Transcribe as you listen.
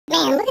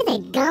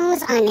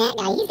Pause on that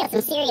guy. He's got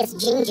some serious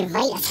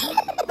gingivitis.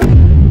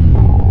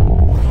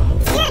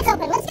 Spirit's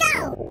open. Let's go.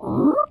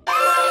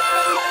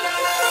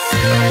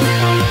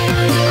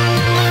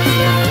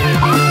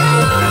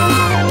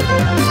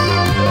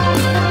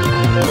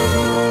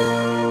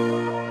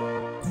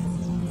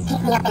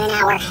 Pick me up in an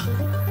hour.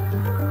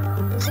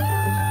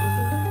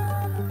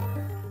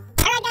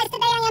 Alright guys,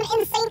 today I am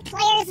in St.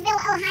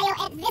 Clairsville, Ohio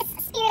at this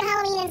Spirit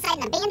Halloween inside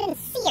an abandoned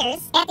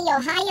Sears at the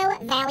Ohio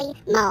Valley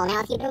Mall.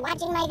 Now if you've been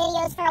watching my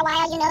videos for a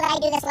while, you know that I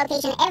do this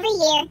location every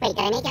year. Wait, did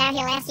I make it out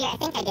here last year? I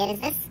think I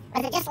did.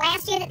 Was it just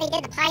last year that they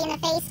did the pie in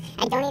the face?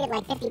 I donated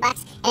like $50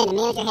 and then the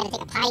manager had to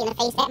take a pie in the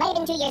face. That might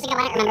have been 2 years ago,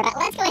 I don't remember, but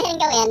let's go ahead and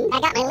go in. I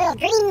got my little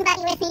green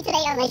buddy with me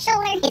today on my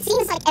shoulder. It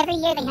seems like every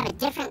year they have a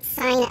different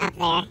sign up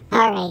there.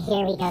 Alright,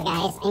 here we go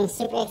guys. I'm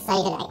super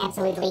excited. I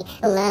absolutely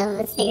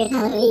love Spirit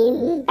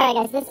Halloween. Alright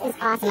guys, this is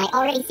awesome. I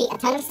already see a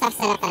ton of stuff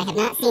set up that I have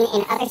not seen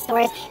in other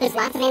stores. There's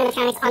lots of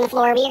animatronics on the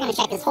floor. We are going to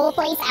check this whole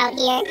place out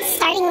here.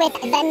 Starting with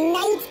the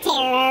Night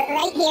Terror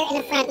right here in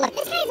the front. Look,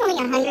 this guy's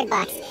only $100.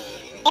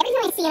 Every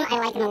time I see him, I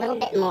like him a little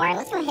bit more.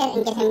 Let's go ahead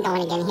and get him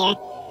going again here.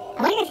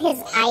 I wonder if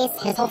his eyes,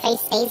 his whole face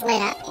stays lit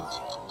up.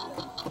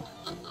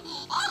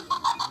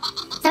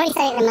 Somebody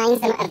said it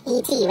reminds them of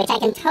E.T., which I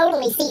can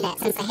totally see that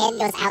since the head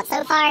goes out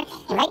so far.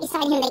 And right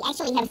beside him, they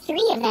actually have 3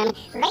 of them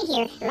right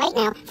here, right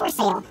now, for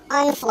sale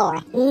on the floor.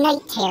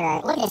 Night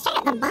Terror. Look at this. Check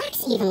out the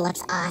box even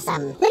looks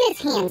awesome. Look at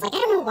his hands. Like, I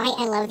don't know why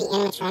I love the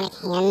animatronic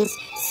hands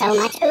so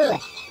much. Ooh.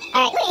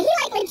 Alright, look, he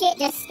like legit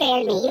just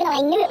scared me, even though I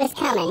knew it was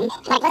coming.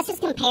 Like, let's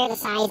just compare the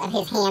size of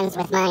his hands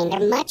with mine.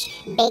 They're much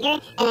bigger,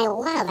 and I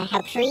love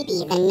how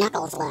creepy the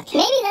Knuckles look.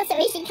 Maybe that's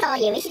what we should call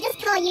you. We should just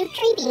call you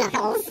Creepy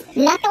Knuckles.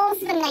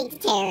 Knuckles the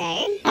Night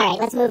Terror. Alright,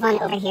 let's move on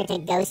over here to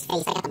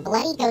Ghostface. I got the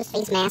bloody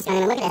Ghostface mask on,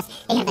 and look at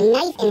this. They have a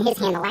knife in his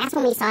hand. The last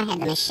one we saw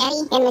had the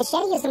machete, and the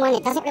machete is the one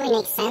that doesn't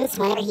really make sense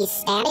whenever he's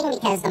stabbing,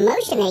 because the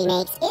motion that he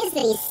makes is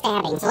that he's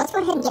stabbing. So let's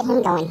go ahead and get him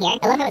going here.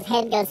 I love how his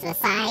head goes to the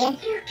side.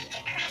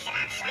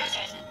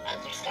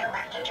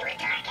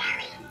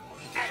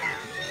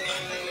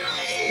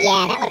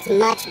 Yeah, that looks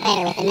much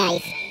better with the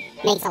knife.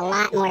 Makes a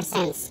lot more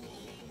sense.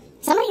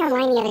 Somebody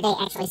online the other day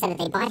actually said that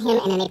they bought him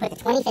and then they put the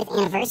 25th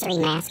anniversary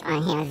mask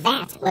on him.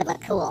 That would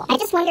look cool. I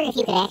just wonder if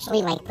you could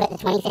actually, like, put the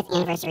 25th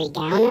anniversary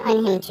gown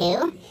on him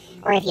too,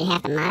 or if you'd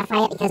have to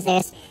modify it, because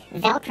there's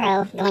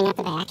Velcro going up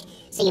the back,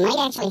 so you might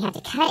actually have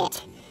to cut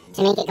it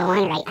to make it go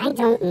on right. I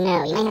don't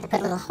know. You might have to put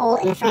a little hole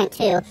in the front,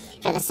 too,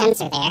 for the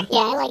sensor there.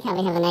 Yeah, I like how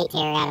they have the Night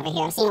Terror out over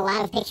here. I've seen a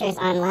lot of pictures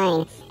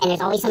online, and there's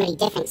always somebody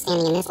different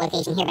standing in this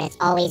location here, but it's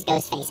always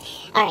Ghostface.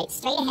 Alright,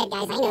 straight ahead,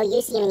 guys. I know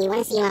you see him and you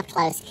want to see him up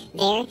close.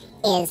 There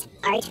is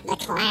Art the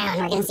Clown.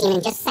 We're going to see him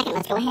in just a second.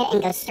 Let's go ahead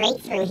and go straight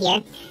through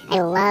here.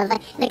 I love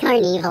the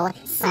Carnival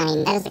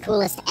sign. That is the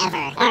coolest ever.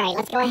 Alright,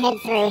 let's go ahead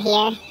through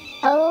here.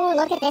 Oh,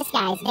 look at this,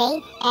 guys.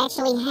 They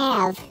actually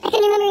have, I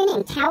couldn't remember her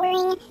name,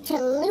 Towering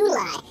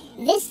Tallulah.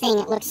 This thing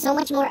looks so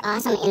much more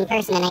awesome in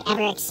person than I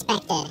ever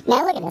expected.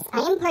 Now look at this. I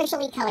am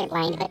partially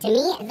colorblind, but to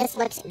me, this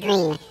looks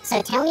green.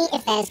 So tell me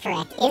if that is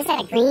correct. Is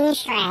that a green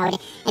shroud,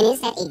 and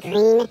is that a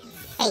green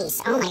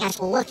face? Oh my gosh,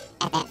 look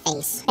at that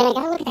face. And I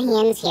gotta look at the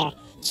hands here.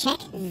 Check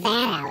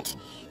that out.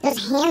 Those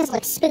hands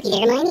look spooky. They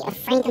remind me of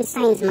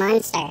Frankenstein's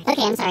monster.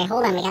 Okay, I'm sorry.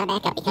 Hold on. We gotta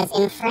back up, because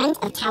in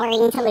front of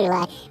Towering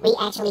Tallulah, we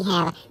actually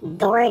have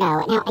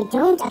Gordo. Now, I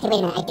don't... Okay, wait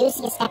a minute. I do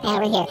see a step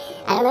over here.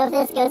 I don't know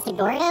if this goes to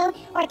Gordo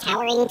or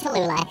Towering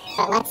Tallulah,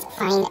 but let's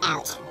find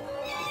out.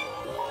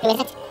 Who is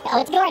it?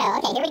 Oh, it's Gordo.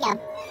 Okay, here we go.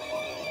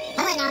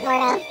 Come on now,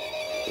 Gordo.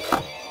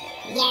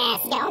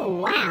 Yes. Oh,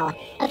 wow.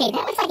 Okay,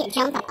 that looks like it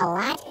jumped up a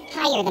lot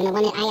higher than the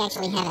one that I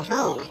actually have at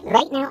home.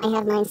 Right now, I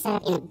have mine set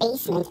up in a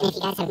basement, and if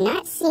you guys have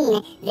not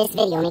seen this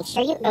video, make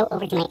sure you go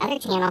over to my other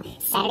channel,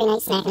 Saturday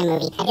Night Snack and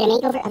Movie. I did a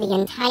makeover of the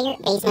entire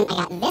basement. I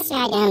got this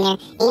guy down there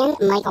and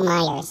Michael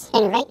Myers.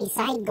 And right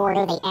beside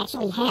Gordo, they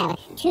actually have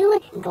 2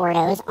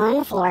 Gordos on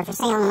the floor for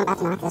sale, and I'm about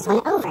to knock this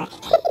one over.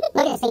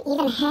 Look at this, they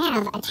even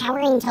have a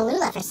Towering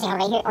Tallulah for sale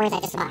right here, or is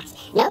that just a box?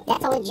 Nope,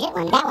 that's a legit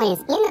one. That one is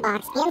in the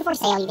box and for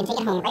sale. You can take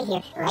it home right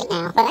here, right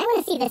now. But I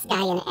want to see this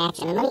guy in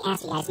action, and let me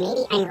ask you guys,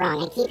 maybe I'm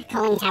wrong. I keep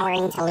calling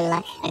Towering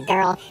Tallulah a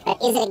girl, but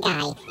is it a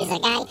guy? Is it a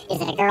guy?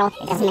 Is it a girl?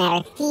 It doesn't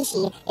matter. He,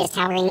 she is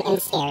towering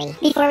and scary.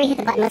 Before we hit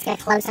the button, let's get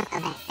a close-up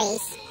of that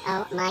face.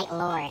 Oh my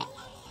lord.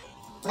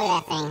 Look at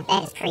that thing.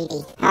 That is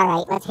creepy.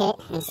 Alright, let's hit it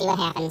and see what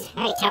happens.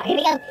 Alright, here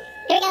we go.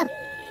 Here we go.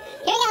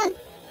 Here we go.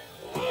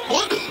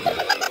 Yeah.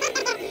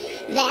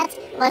 That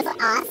was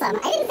awesome.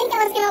 I didn't think I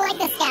was going to like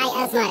this guy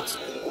as much.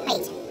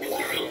 Wait.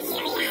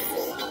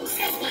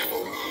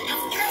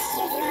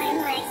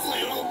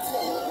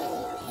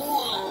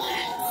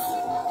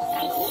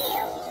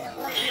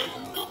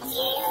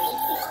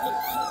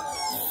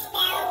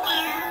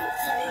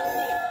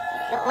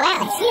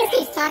 Wow, she just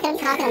keeps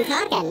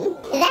talking.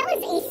 That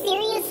was a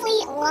seriously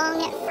long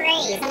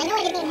phrase. And I know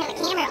I didn't even have a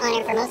camera on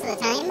her for most of the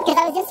time, because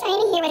I was just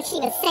trying to hear what she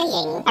was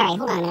saying. Alright,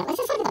 hold on a minute. Let's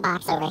just look at the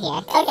box over here.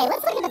 Okay,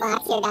 let's look at the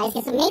box here, guys,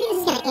 because maybe this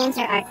is going to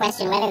answer our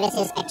question, whether this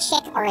is a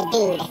chick or a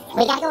dude.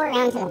 We gotta go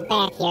around to the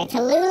back here.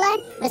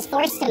 Tallulah was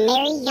forced to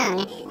marry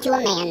young to a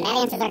man.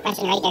 That answers our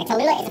question right there.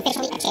 Tallulah is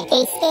officially a chick. A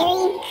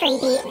scary,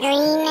 creepy,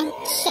 green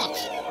chick.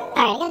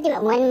 Alright, I gotta do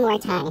it one more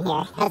time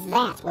here, because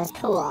that was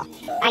cool.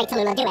 Alright,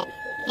 Tallulah, do it.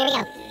 Here we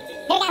go.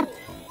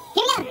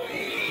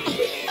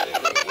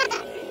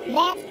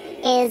 That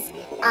is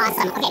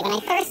awesome. Okay, when I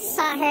first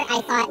saw her,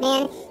 I thought,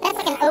 man, that's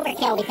like an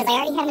overkill, because I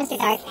already have Mr.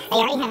 Dark, I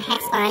already have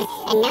Hexbond,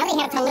 and now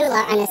they have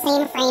Tallulah on the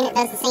same frame that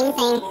does the same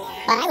thing,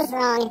 but I was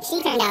wrong.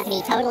 She turned out to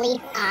be totally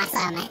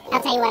awesome.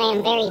 I'll tell you what, I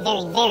am very,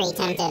 very, very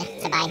tempted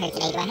to buy her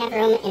today. Do I have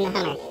room in the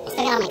Hummer? I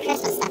still got all my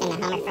Christmas stuff in the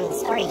Hummer from the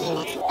storage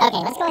unit.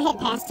 Okay, let's go ahead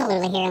past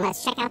Tallulah here, and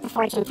let's check out the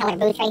fortune teller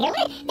booth right here.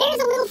 Look,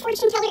 there's a little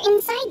fortune teller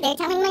inside there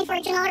telling my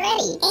fortune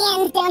already.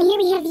 And down here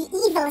we have the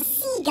evil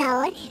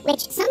seagull,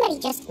 which somebody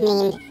just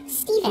named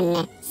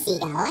Steven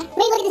Seagull.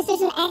 Wait, look at this.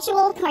 There's an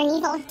actual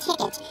carnival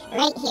ticket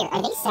right here.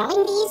 Are they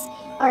selling these?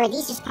 Or are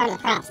these just part of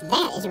the props?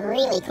 That is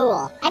really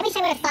cool. I wish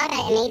I would have thought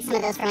I made some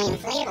of those for my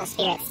inflatable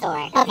spirit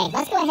store. Okay,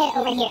 let's go ahead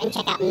over here and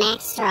check out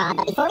Max Straw.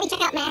 But before we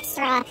check out Max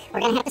Straw, we're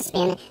going to have to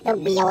spin the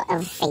Wheel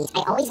of Fate.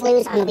 I always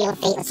lose on the Wheel of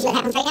Fate. Let's see what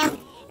happens right now.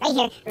 Right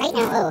here, right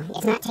now. Oh,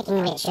 it's not ticking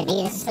the way it should.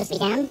 Maybe this is supposed to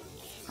be down.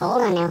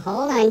 Hold on now,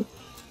 hold on.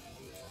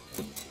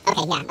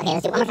 Okay, yeah. Okay,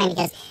 let's do it one more time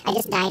because I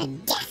just died a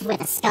death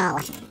with a skull.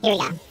 Here we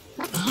go.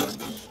 What the heck?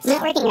 It's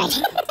not working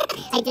right.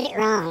 I did it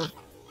wrong.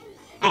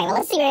 Alright, well,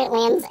 let's see where it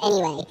lands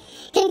anyway.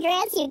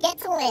 Congrats, you get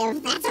to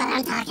live. That's what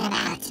I'm talking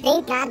about.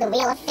 Thank God the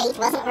Wheel of Fate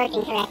wasn't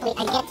working correctly.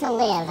 I get to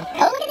live.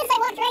 Oh, look at this. I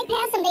walked right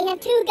past them. They have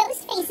two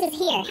ghost faces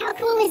here. How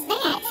cool is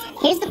that?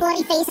 Here's the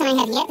bloody face, and I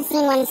have yet to see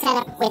one set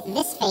up with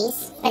this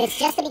face. But it's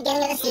just the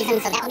beginning of the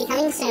season, so that will be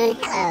coming soon.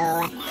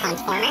 Hello,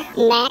 Transformer.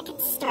 Mac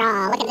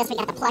Straw. Look at this. We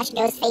got the plush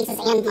ghost faces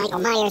and Michael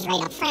Myers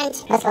right up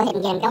front. Let's go ahead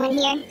and get him going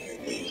here.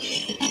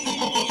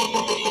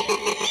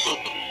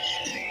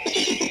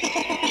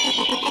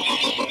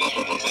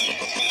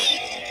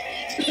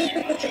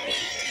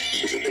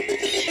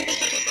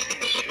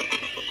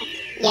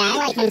 Yeah, I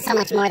like him so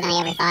much more than I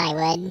ever thought I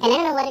would. And I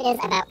don't know what it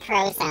is about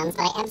crow sounds,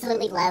 but I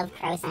absolutely love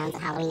crow sounds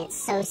at Halloween. It's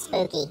so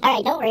spooky.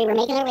 Alright, don't worry, we're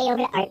making our way over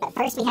to Art, but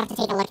first we have to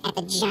take a look at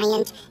the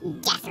giant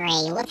Death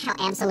Ray. Look how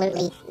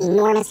absolutely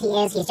enormous he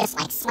is. He's just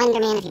like Slender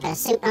Man if you put a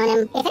suit on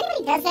him. If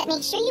anybody does that,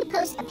 make sure you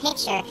post a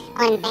picture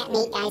on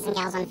Batmate Guys and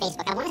Gals on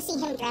Facebook. I want to see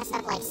him dressed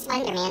up like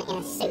Slender Man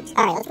in a suit.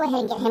 Alright, let's go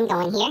ahead and get him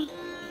going here.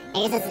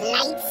 There's his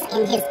lights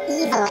and his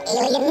evil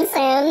alien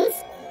sounds.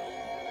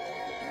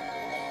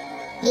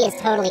 He is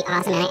totally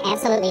awesome, and I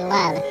absolutely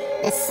love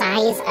the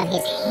size of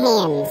his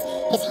hands.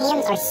 His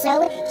hands are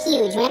so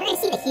huge. Whenever I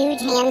see the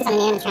huge hands on an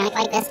animatronic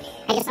like this,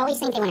 I just always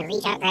think they want to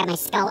reach out, grab my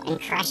skull,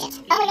 and crush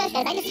it. Oh my gosh,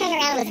 guys, I just turned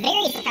around and was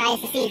very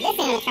surprised to see this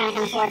animatronic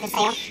on the floor for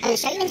sale. I'm going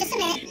to show you in just a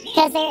minute,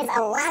 because there's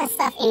a lot of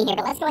stuff in here.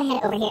 But let's go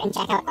ahead over here and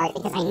check out Art,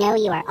 because I know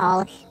you are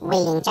all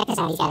waiting. Check this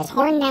out. He's got his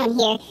horn down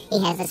here,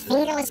 he has his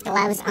fingerless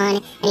gloves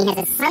on, and he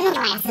has his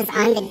sunglasses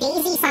on. The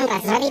Daisy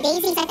sunglasses. Are they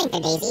daisies? I think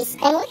they're daisies.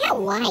 And look how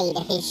wide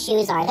his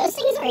shoes are. Those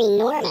things are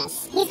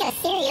enormous. He's got a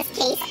serious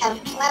case of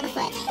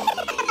clubfoot.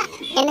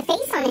 And the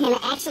face on him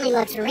actually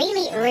looks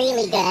really,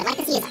 really good. I'd like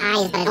to see his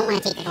eyes, but I don't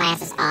want to take the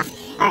glasses off.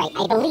 Alright,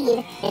 I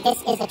believe that this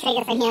is the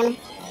trigger for him.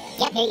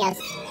 Yep, here he goes.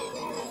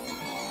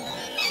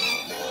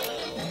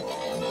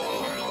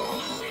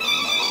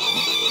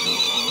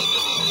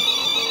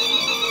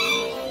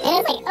 And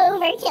it's like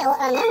overkill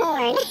on the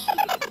horn.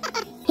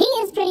 He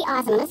is pretty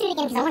awesome. Let's do it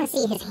again because I want to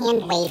see his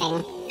hand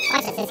waving.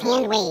 Watch this, his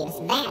hand waves.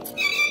 That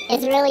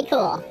is really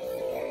cool.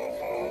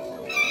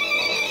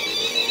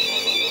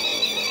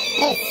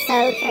 It's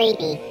so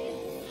creepy.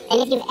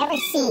 And if you've ever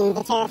seen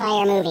the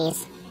Terrifier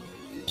movies,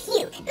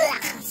 puke.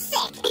 Ugh,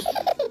 sick.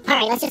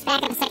 Alright, let's just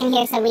back up a second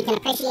here so we can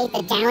appreciate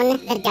the Down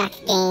the Duck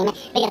game.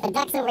 We got the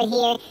ducks over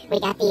here. We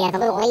got the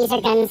little laser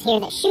guns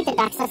here that shoot the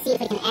ducks. Let's see if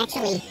we can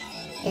actually...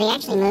 Do they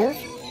actually move?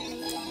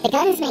 The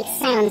guns make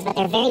sounds, but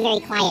they're very,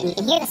 very quiet. And you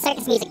can hear the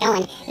circus music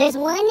going. There's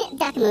one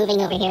duck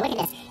moving over here. Look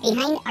at this.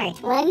 Behind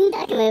Art, one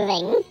duck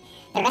moving.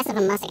 The rest of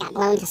them must have got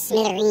blown to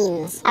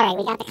smithereens. Alright,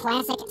 we got the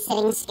classic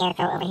sitting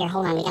scarecrow over here.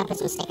 Hold on, we gotta put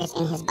some stickers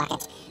in his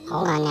bucket.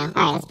 Hold on now.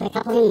 Alright, let's put a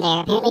couple in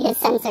there. Apparently his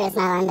sensor is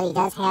not on, but he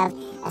does have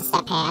a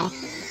step pad.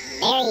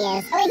 There he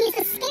is. Oh, he's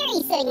a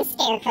scary sitting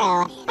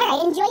scarecrow.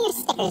 Alright, enjoy your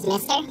stickers,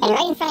 mister. And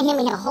right in front of him,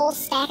 we have a whole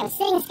stack of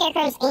sitting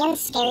scarecrows and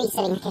scary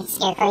sitting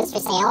scarecrows for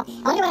sale.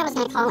 I wonder what I was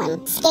going to call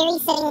them. Scary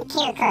sitting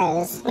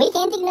scarecrows. We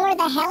can't ignore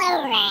the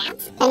hello rat.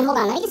 And hold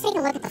on, let me just take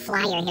a look at the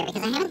flyer here,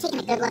 because I haven't taken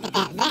a good look at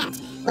that. That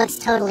looks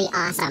totally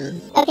awesome.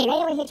 Okay,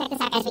 right over here, check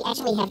this out, guys. We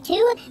actually have two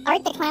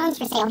Art the Clowns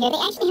for sale here.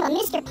 They actually have a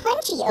Mr.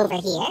 Punchy over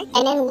here.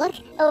 And then look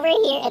over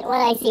here at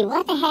what I see.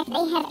 What the heck?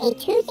 They have a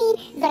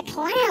Toothy the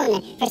Clown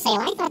for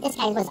sale. I thought this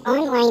guy was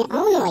online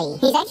only.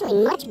 He's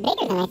actually much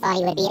bigger than I thought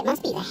he would be. It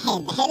must be the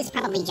head. The head is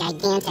probably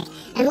gigantic.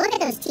 And look at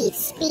those teeth.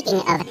 Speaking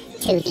of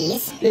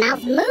toothies,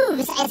 mouth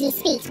moves as he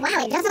speaks.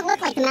 Wow, it doesn't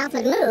look like the mouth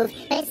would move,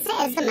 but it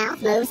says the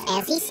mouth moves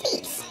as he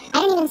speaks.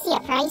 I don't even see a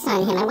price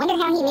on him. I wonder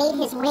how he made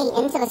his way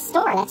into the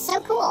store. That's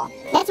so cool.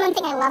 That's one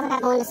thing I love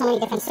about going to so many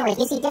different stores.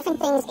 You see different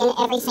things in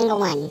every single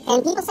one. And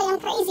people say I'm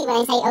crazy when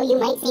I say, oh,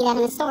 you might see that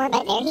in the store,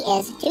 but there he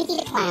is,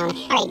 Toothy the Clown.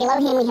 All right, below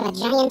him we have a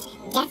giant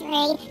death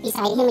ray.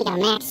 Beside him we got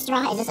a Max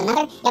straw. Is this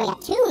another? Yeah, we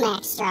got 2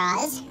 Max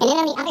straws. And then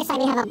on the other side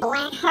we have a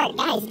black heart.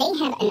 Guys, they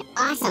have an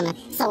awesome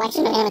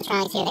selection of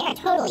animatronics here. They are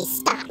totally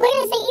stocked. Look at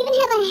this, they even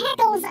have a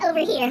Heckles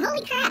over here.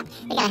 Holy crap.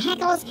 They got a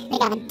Heckles, they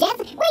got a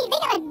Death... Wait, they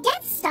got a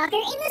Death Stalker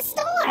in the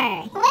store.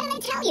 What did I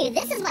tell you?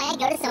 This is why I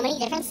go to so many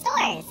different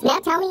stores. Now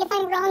tell me if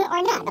I'm wrong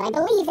or not, but I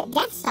believe that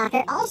Death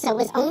Stalker also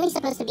was only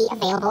supposed to be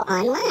available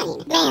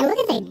online. Man, look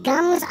at the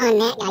gums on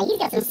that guy. He's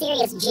got some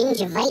serious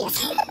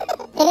gingivitis.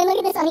 And then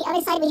look at this, on the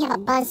other side we have a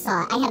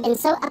buzzsaw. I have been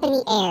so up in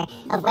the air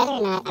of whether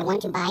or not I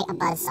want to buy a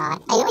buzzsaw.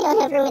 I know I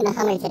don't have room in the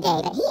Hummer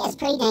today, but he is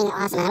pretty dang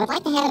awesome, and I would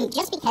like to have him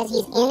just because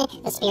he's in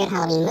the Spirit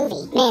Halloween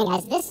movie. Man,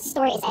 guys, this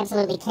store is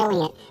absolutely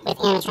killing it with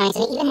animatronics,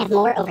 and they even have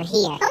more over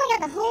here. Oh my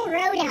god, the whole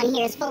row down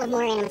here is full of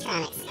more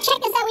animatronics. Check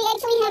this out, we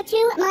actually have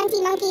 2 Monty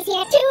Monkeys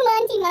here. 2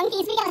 Monty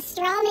Monkeys. We got a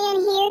straw man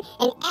here,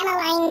 an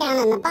Emmeline down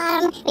on the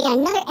bottom. We got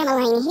another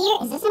Emmeline here.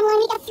 Is this Emmeline?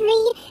 We got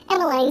 3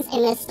 Emmeline's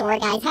in this store,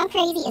 guys. How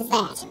crazy is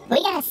that?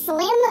 We got a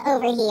Slim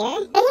over here.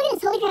 And look at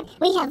this, holy crap.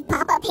 We have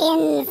Papa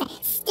Pins,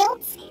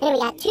 Stilts, and then we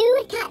got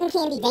 2 Cotton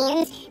Candy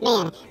Dans.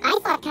 Man, I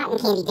thought Cotton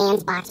Candy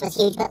Dan's box was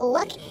huge, but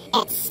look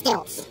at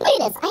Stilts.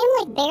 Look at this. I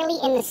am like barely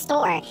in the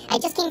store. I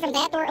just came from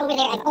that door over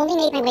there. I've only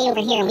made my way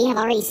over here, and we have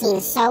already seen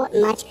so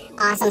much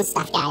awesome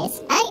stuff,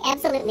 guys. I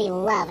absolutely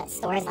love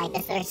stores like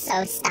this. They're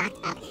so stocked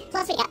up.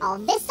 Plus, we got all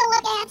this to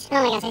look at.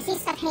 Oh my gosh, I see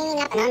stuff hanging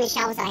up and on the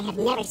shelves that I have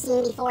never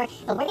seen before,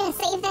 but we're gonna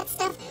save that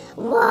stuff.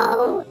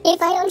 Whoa!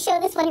 If I don't show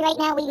this one right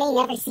now, we may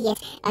never see it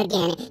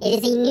again.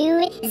 It is a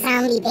new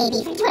zombie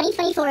baby from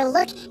 2024.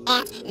 Look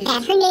at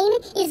that. Her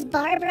name is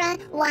Barbara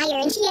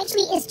Wire, and she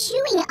actually is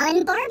chewing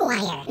on barbed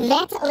wire.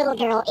 That little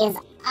girl is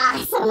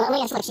awesome. Oh my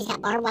gosh, look, she's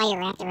got barbed wire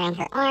wrapped around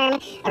her arm,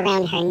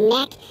 around her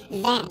neck.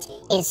 That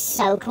is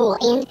so cool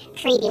and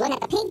creepy. Look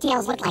at the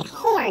pigtails look like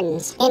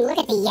horns. And look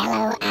at the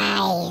yellow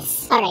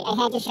eyes. Alright, I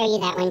had to show you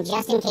that one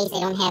just in case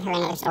they don't have her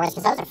in other stores,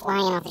 because those are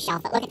flying off the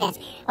shelf. But look at this.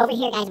 Over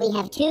here, guys, we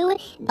have 2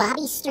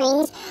 Bobby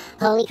Strings.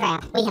 Holy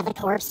crap. We have the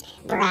Corpse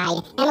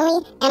Bride.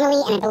 Emily,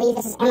 and I believe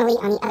this is Emily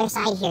on the other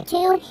side here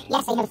too.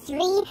 Yes, I have 3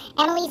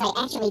 Emilys.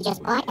 I actually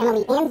just bought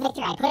Emily and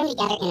Victor. I put them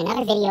together in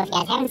another video. If you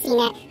guys haven't seen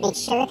that, make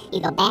sure you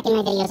go back in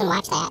my videos and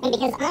watch that. And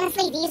because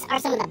honestly, these are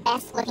some of the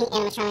best looking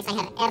animatronics I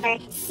have ever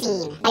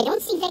seen. I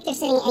don't see Victor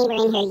sitting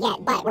anywhere in here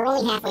yet, but we're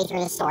only halfway through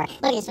the store.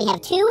 Look at this, we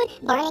have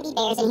 2 Barnaby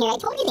Bears in here. I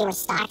told you they were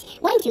stocked.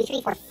 1, 2,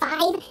 3, 4,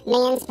 5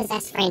 man's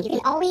possessed friend. You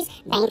can always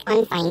bank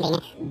on finding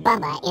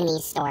Bubba in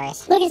these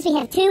stores. Look at this, we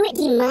have 2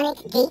 demonic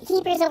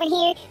gatekeepers over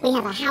here. We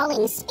have a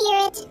howling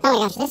spirit. Oh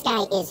my gosh, this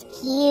guy is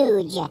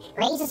huge.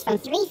 Raises from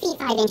 3 feet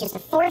 5 inches to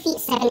 4 feet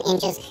 7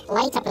 inches.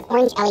 Lights up with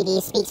orange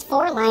LEDs. Speaks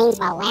 4 lines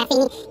while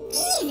laughing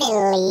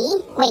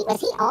evilly. Wait, was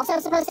he also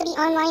supposed to be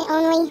online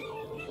only?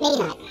 Maybe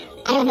not.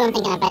 I don't know who I'm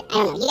thinking of, but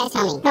I don't know. You guys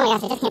tell me. Oh my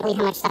gosh, I just can't believe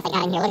how much stuff they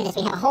got in here. Look at this.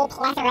 We have a whole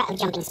plethora of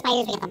jumping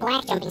spiders. We got the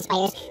black jumping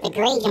spiders, the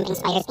gray jumping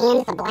spiders,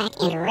 and the black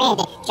and red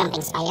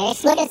jumping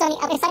spiders. Look at this on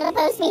the other side of the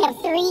post. We have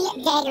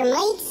 3 Dagger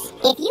Mites.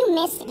 If you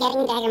missed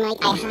getting Dagger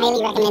Mite, I highly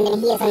recommend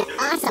him. He is an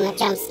awesome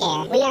jump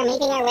scare. We are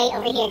making our way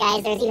over here,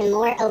 guys. There's even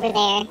more over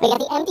there. We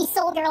got the Empty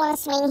Soul Girl on a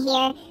swing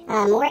here.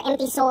 More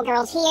Empty Soul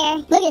Girls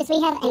here. Look at this.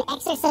 We have an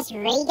Exorcist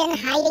Reagan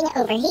hiding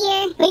over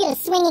here. We got a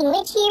Swinging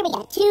Witch here. We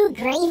got 2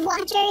 Grave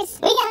Watchers.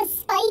 We got a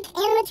Spike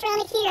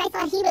animatronic here. I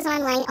thought he was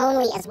online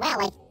only as well,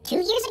 like 2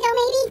 years ago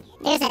maybe?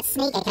 There's that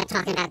snake I kept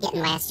talking about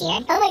getting last year.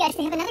 Oh my gosh,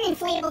 they have another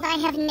inflatable that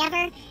I have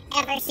never,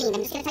 ever seen.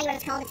 I'm just going to tell you what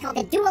it's called. It's called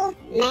the Dual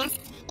Masked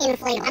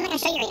Inflatable. I'm not going to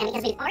show you right now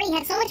because we've already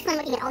had so much fun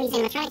looking at all these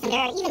animatronics, and there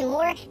are even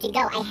more to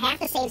go. I have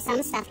to save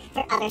some stuff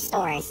for other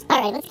stores.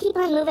 Alright, let's keep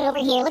on moving over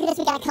here. Look at this,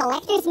 we got a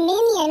Collector's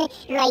Minion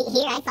right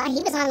here. I thought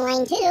he was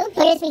online too. Look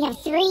at this, we have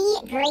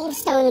 3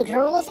 Gravestone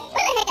Ghouls.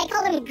 What the heck, I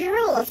call them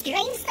Ghouls.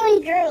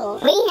 Gravestone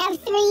Ghouls. We have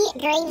 3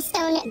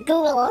 Gravestone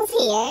Ghouls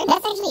here.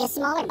 That's actually a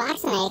smaller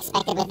box than I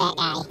expected with that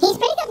guy. He's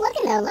pretty good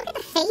looking though. Look at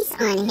the face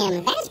on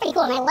him. That is pretty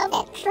cool, and I love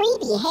that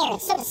creepy hair.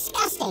 It's so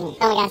disgusting.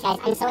 Oh my gosh, guys,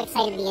 I'm so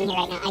excited to be in here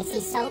right now. I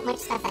see so much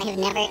stuff that I have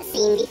never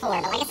seen before.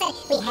 But like I said,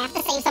 we have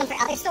to save some for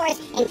other stores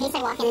in case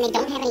I walk in and they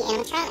don't have any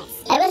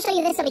animatronics. I will show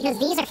you this though because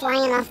these are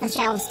flying off the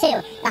shelves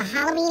too. The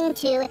Halloween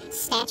 2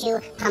 Statue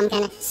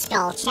Pumpkin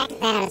Skull. Check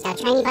that out. It's got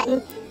a tiny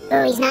button.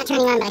 Oh, he's not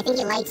turning on, but I think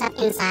he lights up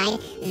inside.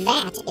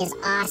 That is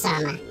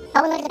awesome.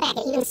 Oh, and look at the back.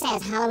 It even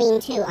says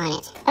Halloween 2 on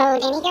it. Oh,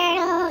 Danny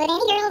girl, the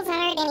Danny girls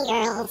are Danny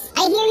girls.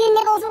 I hear you,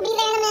 Nibbles will be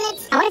there in a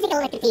minute. I want to take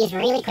a look at these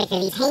really quick here.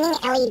 These hanging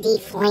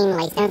LED flame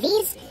lights. Now,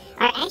 these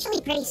are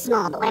actually pretty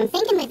small, but what I'm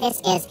thinking with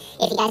this is,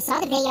 if you guys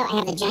saw the video, I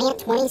have the giant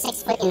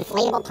 26-foot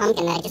inflatable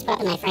pumpkin that I just put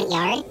up in my front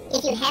yard.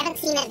 If you haven't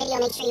seen that video,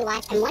 make sure you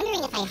watch. I'm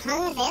wondering if I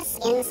hung this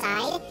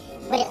inside,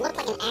 would it look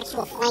like an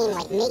actual flame,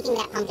 like making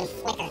that pumpkin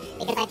flicker?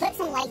 Because I put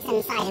some lights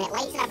inside and it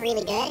lights it up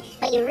really good,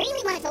 but you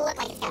really want it to look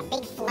like it's got a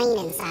big flame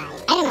inside.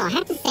 I don't know, I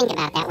have to think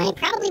about that one. It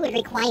probably would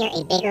require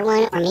a bigger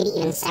one, or maybe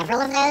even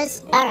several of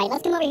those. Alright,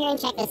 let's come over here and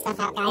check this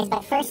stuff out, guys,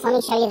 but first let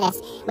me show you this.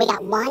 We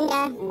got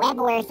Wanda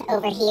Webworth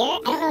over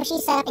here. I don't know if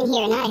she's set up in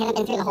here or not. I haven't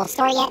been through the whole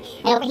store yet.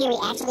 And over here we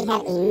actually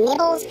have a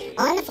Nibbles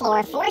on the floor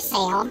for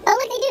sale. Oh,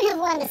 look, they do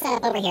have Wanda set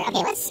up over here.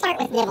 Okay, let's start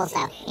with Nibbles,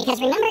 though. Because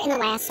remember in the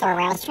last store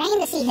where I was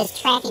trying to see his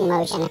tracking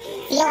motion,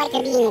 feel like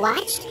they're being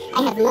watched?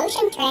 I have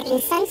motion tracking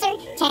sensor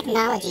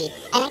technology.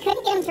 And I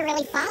couldn't get him to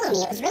really follow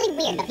me. It was really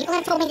weird, but people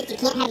have told me that you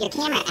can't have your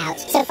camera out.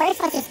 So first,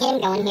 let's just get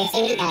him going here,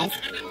 see what he does.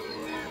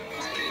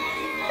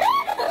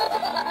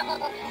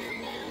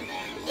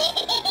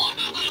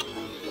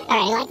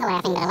 Alright, I like the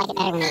laughing, but I like it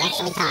better when they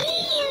actually talk.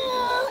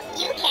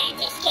 You can't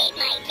escape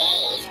my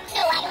gaze, so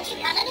why don't you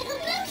come a little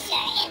closer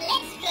and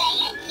let's play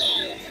a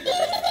game?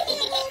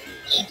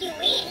 If you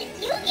win,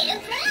 you'll get a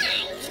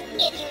prize.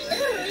 If you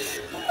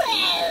lose,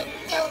 well,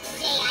 don't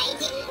say I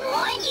didn't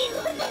warn you.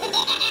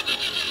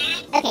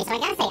 Okay, so I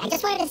gotta say, I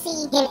just wanted to see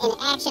him in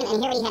action and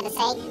hear what he had to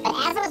say, but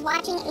as I was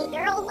watching, a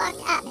girl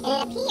walked up, and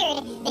it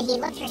appeared that he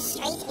looked her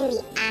straight in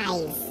the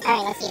eyes.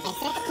 Alright, let's see, if I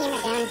set the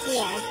camera down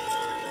here,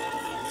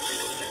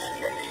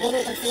 maybe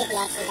we can see if he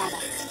actually does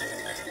it.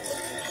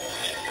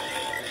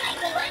 I've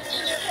been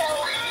watching you for a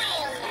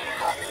while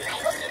now. I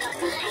hope you don't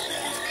mind.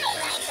 I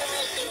like the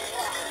way you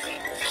walk.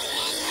 I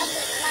can't help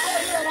but follow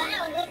you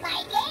around with my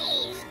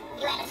gaze.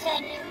 You have a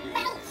certain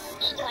bounce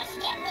in your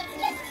step that's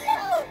just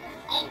so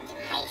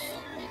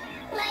enticing.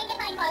 Mind if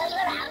I follow you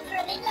around for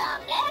a bit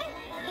longer?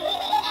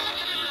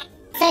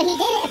 So he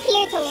did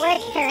appear to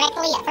work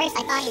correctly. At first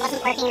I thought he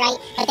wasn't working right,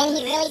 but then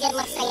he really did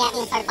look straight at me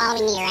and start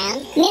following me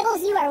around.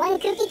 Nibbles, you are one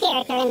kooky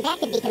character, and that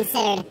could be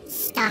considered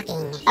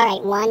stalking.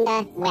 Alright,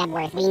 Wanda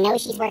Webworth. We know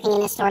she's working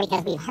in this store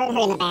because we've heard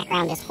her in the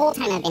background this whole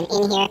time I've been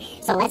in here.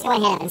 So let's go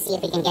ahead and see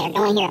if we can get her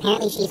going here.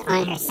 Apparently she's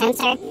on her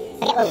sensor.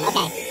 Okay, ooh,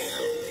 okay.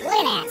 Look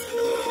at that.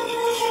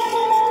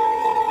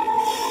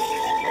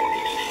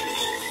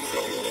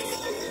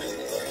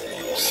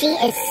 She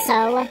is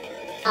so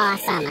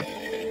awesome.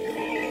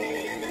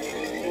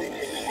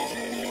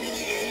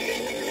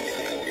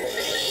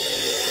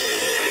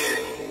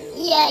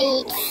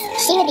 Yikes.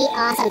 She would be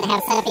awesome to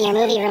have set up in your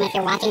movie room if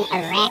you're watching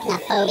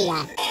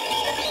Arachnophobia.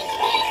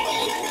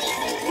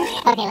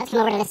 Okay, let's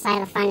come over to this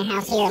side of the fun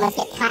house here. Let's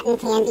get Cotton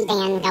Candy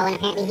Dan going.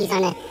 Apparently he's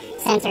on the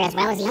sensor as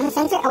well. Is he on the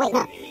sensor? Oh, wait,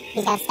 no.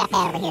 He's got to step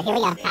that over here. Here we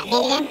go. Cotton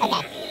Candy Dan?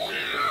 Okay.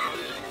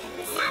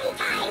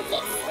 Sometimes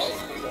it's sweet,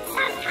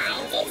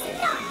 sometimes it's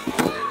not.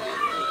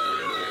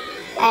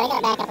 Alright, I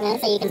gotta back up a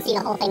minute so you can see the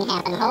whole thing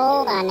happen.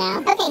 Hold on now.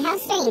 Okay, how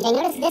strange. I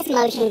noticed this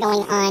motion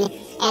going on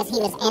as he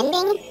was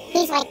ending.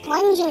 He's like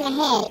plunging the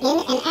head in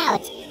and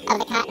out of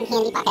the cotton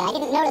candy bucket. I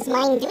didn't notice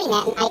mine doing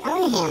that, and I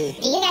own him.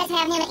 Do you guys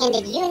have him, and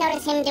did you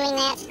notice him doing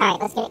that? Alright,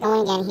 let's get it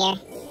going again here.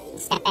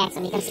 Step back so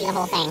we can see the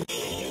whole thing.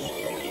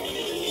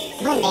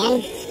 Come on,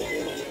 Dan.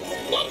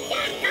 Get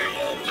your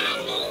cotton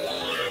candy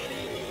here.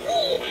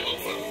 We've added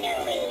some new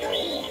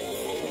ingredients.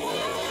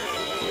 I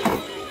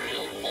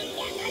think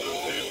you're gonna like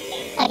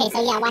them. Okay, so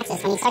yeah, watch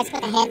this. When he starts to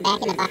put the head back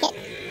in the bucket,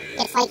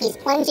 it's like he's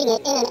plunging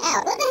it in and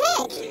out. What the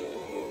heck?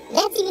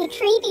 That's even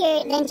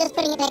creepier than just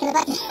putting it back in the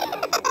bucket.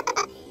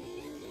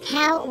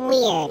 How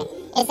weird.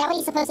 Is that what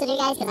he's supposed to do,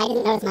 guys? Because I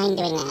didn't notice mine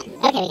doing that.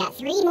 Okay, we got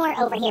 3 more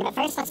over here, but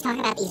first let's talk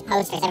about these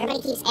posters.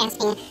 Everybody keeps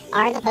asking,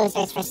 are the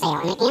posters for sale?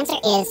 And the answer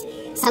is,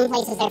 some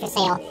places they're for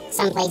sale,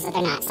 some places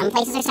they're not. Some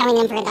places are selling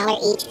them for $1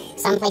 each.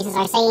 Some places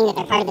are saying that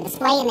they're part of the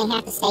display and they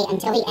have to stay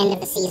until the end of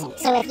the season.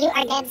 So if you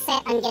are dead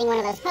set on getting one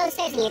of those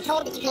posters and you're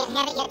told that you can't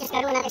have it yet, just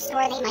go to another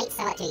store, they might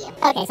sell it to you.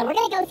 Okay, so we're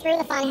going to go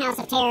through the Fun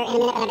House of Terror in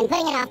a minute, but I've been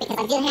putting it off because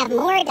I did have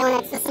more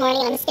donuts this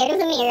morning and I'm scared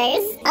of the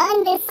mirrors.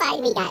 On this side,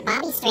 we got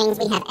Bobby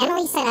Strings, we have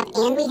Emily set up,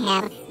 and we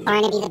have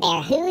Barnaby the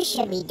Bear. Who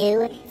should we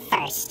do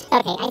first?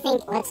 Okay, I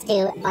think let's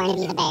do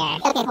Barnaby the Bear.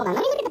 Okay, hold on.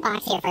 Let me look at the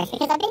box here first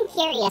because I've been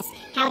curious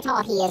how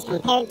tall he is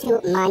compared to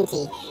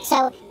Monty.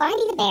 So,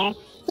 Barnaby the Bear,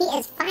 he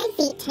is 5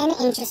 feet 10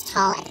 inches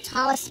tall at the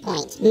tallest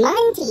point.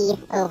 Monty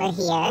over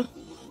here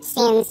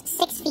stands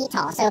 6 feet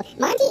tall. So,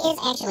 Monty is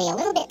actually a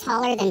little bit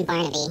taller than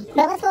Barnaby.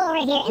 But let's go over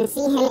here and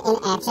see him in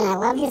action. I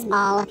love his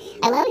ball.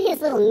 I love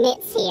his little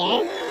mitts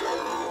here.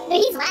 But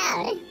he's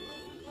loud.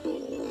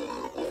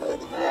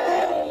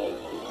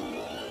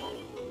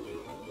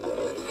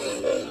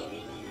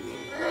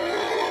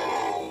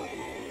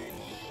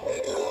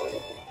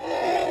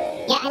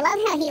 Yeah, I love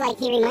how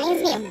he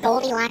reminds me of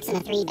Goldilocks and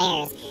the Three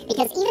Bears.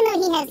 Because even though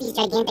he has these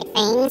gigantic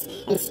fangs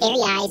and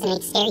scary eyes and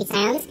makes scary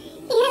sounds,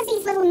 he has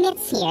these little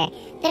mitts here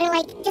that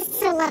are just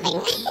so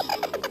loving.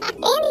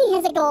 And he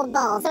has a gold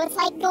ball, so it's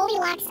like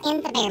Goldilocks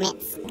and the Bear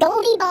Mitts.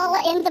 Goldie Ball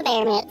and the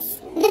Bear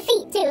Mitts. The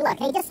feet too, look,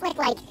 they just look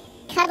like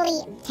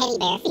cuddly teddy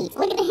bear feet.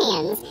 Look at the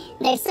hands.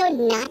 They're so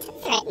not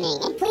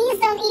threatening. Please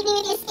don't eat me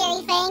with your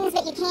scary fangs,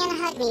 but you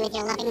can hug me with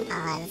your loving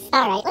paws.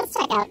 Alright, let's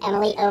check out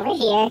Emily over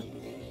here.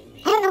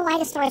 I don't know why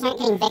the stores aren't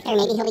getting Victor.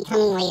 Maybe he'll be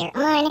coming later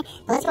on.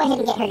 But let's go ahead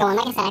and get her going.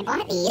 Like I said, I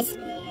bought these.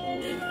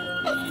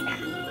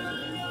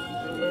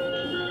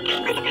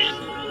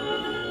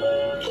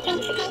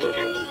 drinks were taken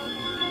from me.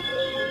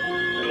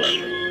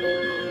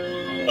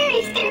 Now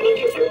they're stolen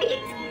from someone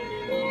else.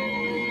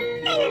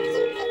 I love you,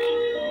 Piper.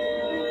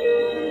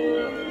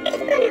 It's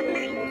one of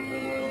mine.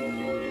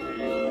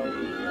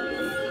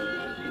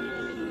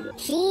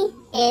 She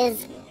is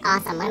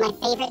awesome. One of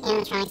my favorite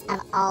animatronics of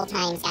all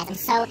times, guys. I'm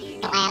so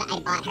glad I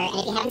bought her. And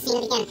if you haven't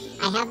seen it again,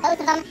 I have both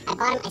of them. I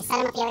bought them. I set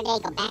them up the other day.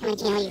 Go back on my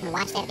channel. You can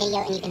watch that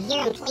video, and you can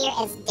hear them clear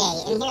as day.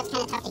 And here it's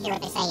kind of tough to hear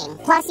what they're saying.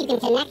 Plus, you can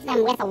connect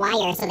them with a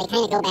wire, so they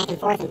kind of go back and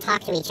forth and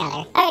talk to each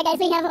other. All right, guys,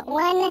 we have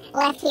one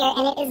left here,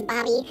 and it is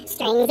Bobby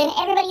Strings. And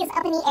everybody is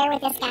up in the air with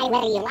this guy,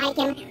 whether you like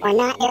him or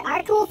not. There are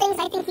cool things.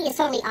 I think he is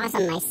totally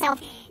awesome myself.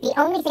 The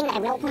only thing that I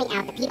will point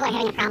out that people are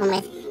having a problem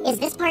with is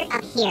this part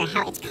up here,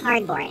 how it's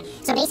cardboard.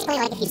 So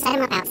basically, like if you set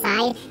him up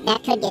outside,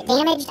 that could get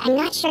damaged. I'm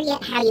not sure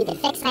yet how you could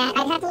fix that.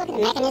 I'd have to look at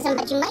the mechanism,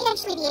 but you might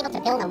actually be able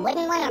to build a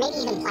wooden one or maybe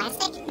even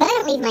plastic. But I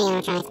don't leave my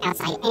animatronics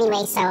outside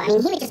anyway, so I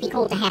mean, he would just be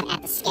cool to have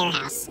at the scare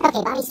house.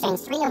 Okay, Bobby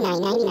Strings,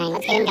 $309.99.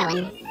 Let's get him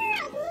going.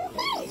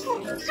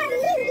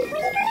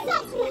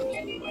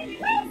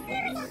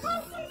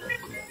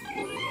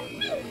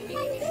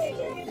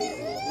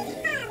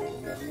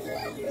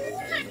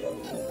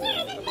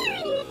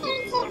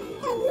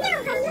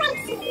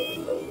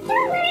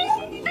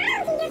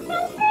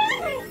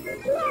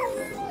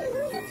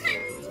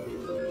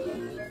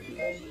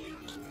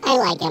 I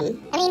like him.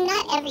 I mean,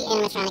 not every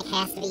animatronic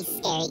has to be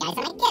scary, guys,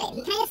 and I get it.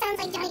 He kind of sounds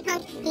like Johnny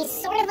Punk. He's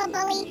sort of a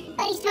bully,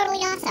 but he's totally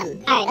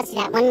awesome. All right, let's do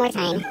that one more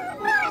time.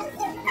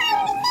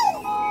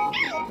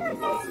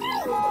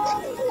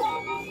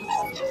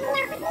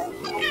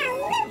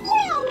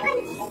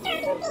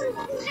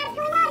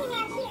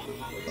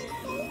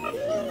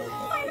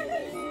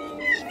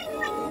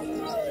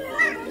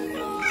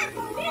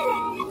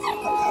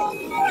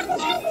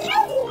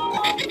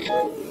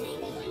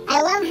 I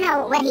love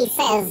how what he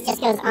says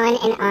just goes on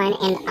and on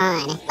and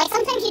on. Like,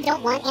 sometimes you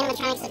don't want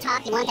animatronics to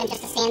talk, you want them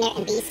just to stand there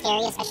and be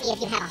scary, especially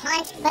if you have a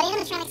haunt. But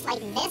animatronics like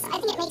this, I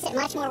think it makes it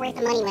much more worth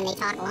the money when they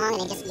talk along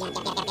and they just yap,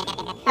 yap, yap, yap,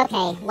 yap, yap.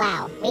 Okay,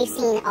 wow. We've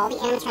seen all the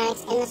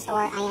animatronics in the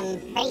store. I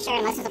am pretty sure,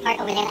 unless there's a part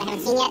over there that I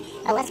haven't seen yet.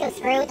 But let's go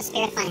through the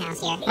Spirit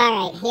Funhouse here.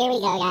 Alright, here we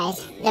go,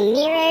 guys. The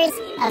mirrors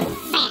of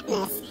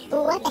fatness.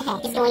 What the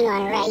heck is going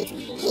on right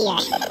here?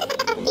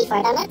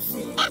 Before donuts,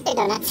 after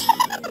donuts.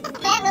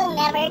 That will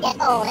never get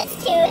old. It's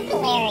too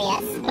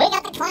hilarious. We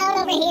got the clown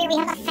over here. We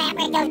have the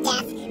fabric of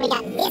death. We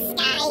got this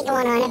guy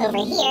going on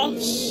over here.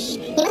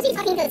 Shh. He must be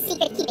talking to the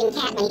secret-keeping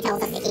cat when he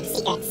tells us to keep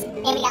secrets.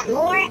 And we got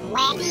more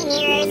wacky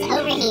mirrors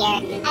over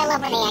here. I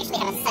love when they actually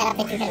have a setup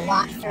that you can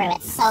walk through.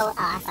 It's so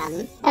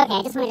awesome. Okay,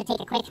 I just wanted to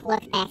take a quick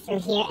look back through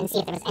here and see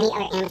if there was any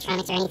other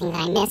animatronics or anything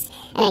that I missed.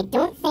 And I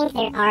don't think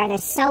there are.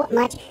 There's so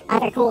much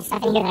other cool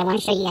stuff in here that I want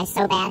to show you guys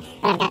so bad.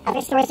 But I've got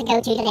other stores to go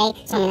to today,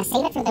 so I'm going to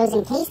save it for those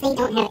in case they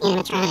don't have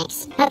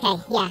animatronics.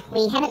 Okay, yeah,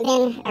 we haven't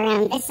been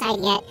around this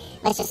side yet.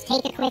 Let's just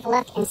take a quick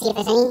look and see if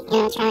there's any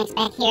animatronics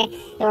back here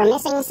that we're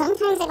missing.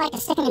 Sometimes they like to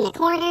stick them in the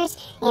corners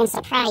and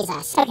surprise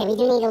us. Okay, we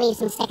do need to leave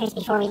some stickers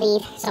before we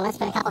leave, so let's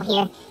put a couple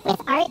here with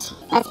Art.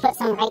 Let's put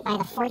some right by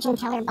the fortune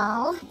teller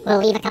ball. We'll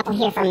leave a couple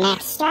here for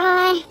Max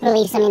Straw. We'll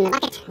leave some in the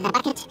bucket, the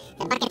bucket,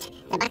 the bucket,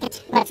 the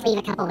bucket. Let's leave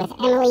a couple with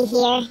Emily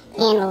here,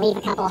 and we'll leave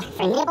a couple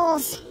for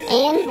Nibbles,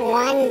 and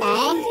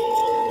Wanda.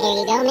 There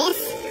you go, miss.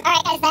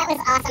 Alright guys, that was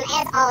awesome.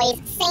 As always,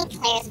 St.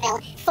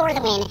 Clairsville for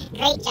the win.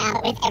 Great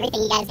job with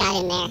everything you guys got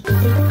in there.